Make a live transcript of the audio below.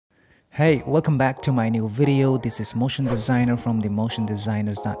Hey, welcome back to my new video. This is Motion Designer from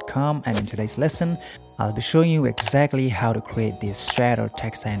themotiondesigners.com, and in today's lesson, I'll be showing you exactly how to create this shadow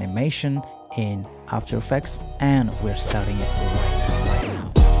text animation in After Effects, and we're starting it right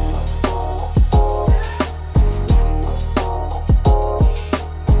now.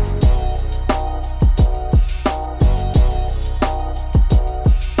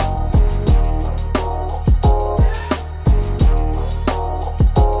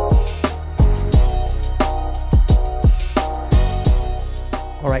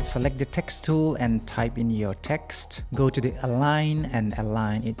 Alright, select the text tool and type in your text. Go to the align and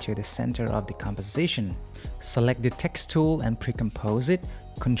align it to the center of the composition. Select the text tool and pre-compose it.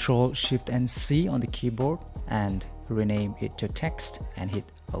 Control Shift and C on the keyboard and rename it to text and hit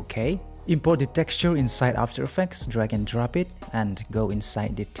OK. Import the texture inside After Effects, drag and drop it and go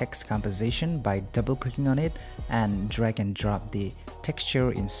inside the text composition by double clicking on it and drag and drop the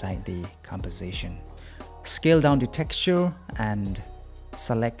texture inside the composition. Scale down the texture and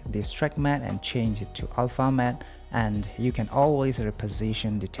select this track matte and change it to alpha matte, and you can always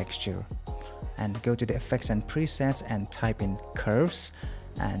reposition the texture. And go to the effects and presets and type in curves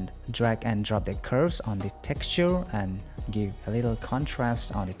and drag and drop the curves on the texture and give a little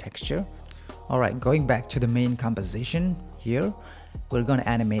contrast on the texture. Alright, going back to the main composition here, we're going to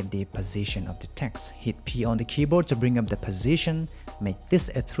animate the position of the text. Hit P on the keyboard to bring up the position, make this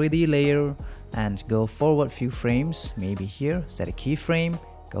a 3D layer and go forward few frames, maybe here, set a keyframe,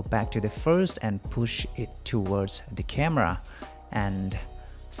 go back to the first and push it towards the camera and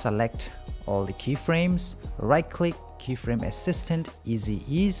select all the keyframes, right click, keyframe assistant, easy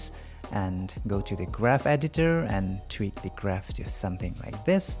ease, and go to the graph editor and tweak the graph to something like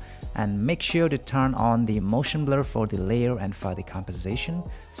this, and make sure to turn on the motion blur for the layer and for the composition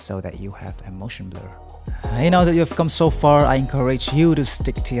so that you have a motion blur. Now that you've come so far, I encourage you to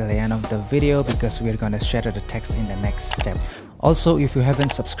stick till the end of the video because we're gonna shadow the text in the next step. Also, if you haven't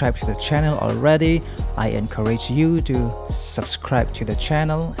subscribed to the channel already, I encourage you to subscribe to the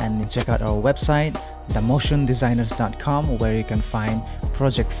channel and check out our website themotondesigners.com, where you can find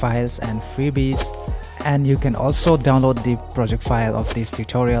project files and freebies, and you can also download the project file of this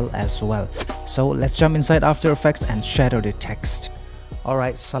tutorial as well. So let's jump inside After Effects and shadow the text.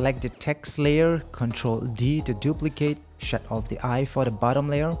 Alright, select the text layer, Ctrl D to duplicate, shut off the eye for the bottom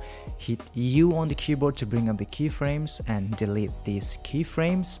layer, hit U on the keyboard to bring up the keyframes and delete these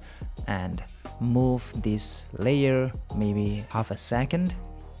keyframes and move this layer maybe half a second.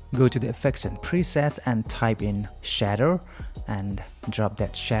 Go to the effects and presets and type in shadow and drop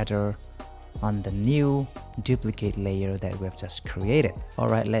that shadow on the new duplicate layer that we've just created.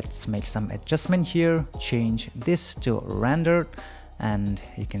 Alright, let's make some adjustment here, change this to rendered. And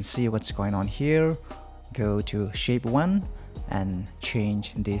you can see what's going on here. Go to shape 1 and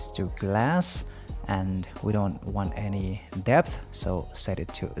change this to glass, and we don't want any depth, so set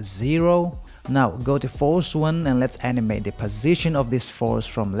it to 0. Now go to force 1 and let's animate the position of this force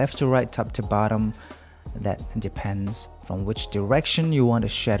from left to right, top to bottom. That depends from which direction you want to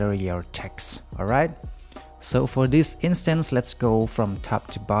shadow your text. Alright, so for this instance, let's go from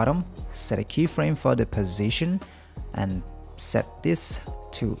top to bottom, set a keyframe for the position and set this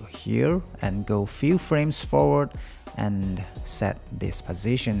to here and go few frames forward and set this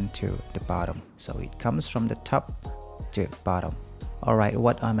position to the bottom, so it comes from the top to bottom. Alright,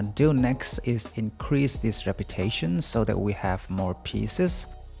 what I'm gonna do next is increase this repetition so that we have more pieces.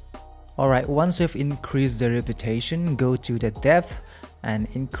 Alright, once you've increased the repetition, go to the depth and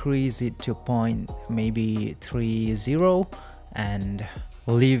increase it to point maybe 30 and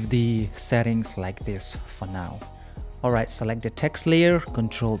leave the settings like this for now. Alright, select the text layer,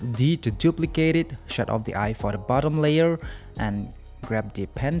 Ctrl D to duplicate it, shut off the eye for the bottom layer and grab the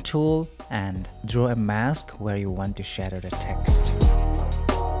pen tool and draw a mask where you want to shadow the text.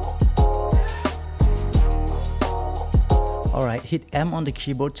 Alright, hit M on the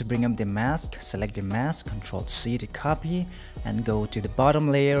keyboard to bring up the mask, select the mask, Ctrl C to copy and go to the bottom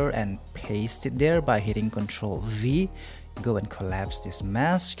layer and paste it there by hitting Ctrl V. Go and collapse this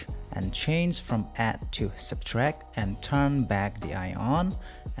mask and change from add to subtract and turn back the eye on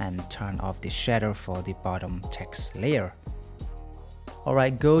and turn off the shadow for the bottom text layer.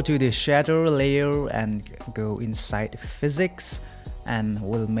 Alright, go to the shadow layer and go inside physics and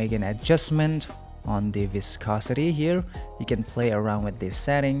we'll make an adjustment on the viscosity here. You can play around with these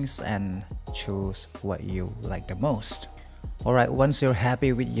settings and choose what you like the most. Alright, once you're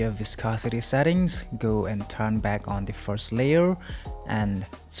happy with your viscosity settings, go and turn back on the first layer and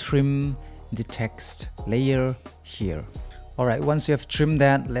trim the text layer here. Alright, once you have trimmed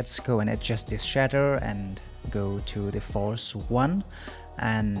that, let's go and adjust this shadow and go to the force 1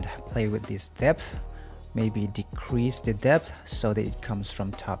 and play with this depth. Maybe decrease the depth so that it comes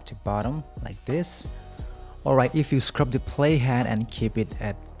from top to bottom like this. Alright, if you scrub the playhead and keep it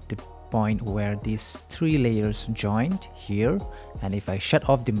at the point where these 3 layers joined here, and if I shut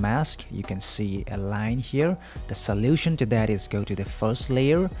off the mask, you can see a line here. The solution to that is go to the first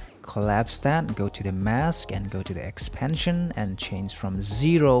layer, collapse that, go to the mask and go to the expansion and change from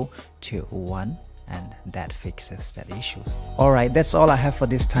 0 to 1, and that fixes that issue. Alright, that's all I have for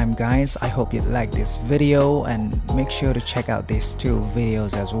this time, guys. I hope you like this video and make sure to check out these 2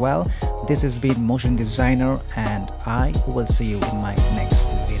 videos as well. This has been Motion Designer and I will see you in my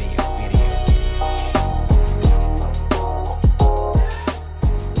next video.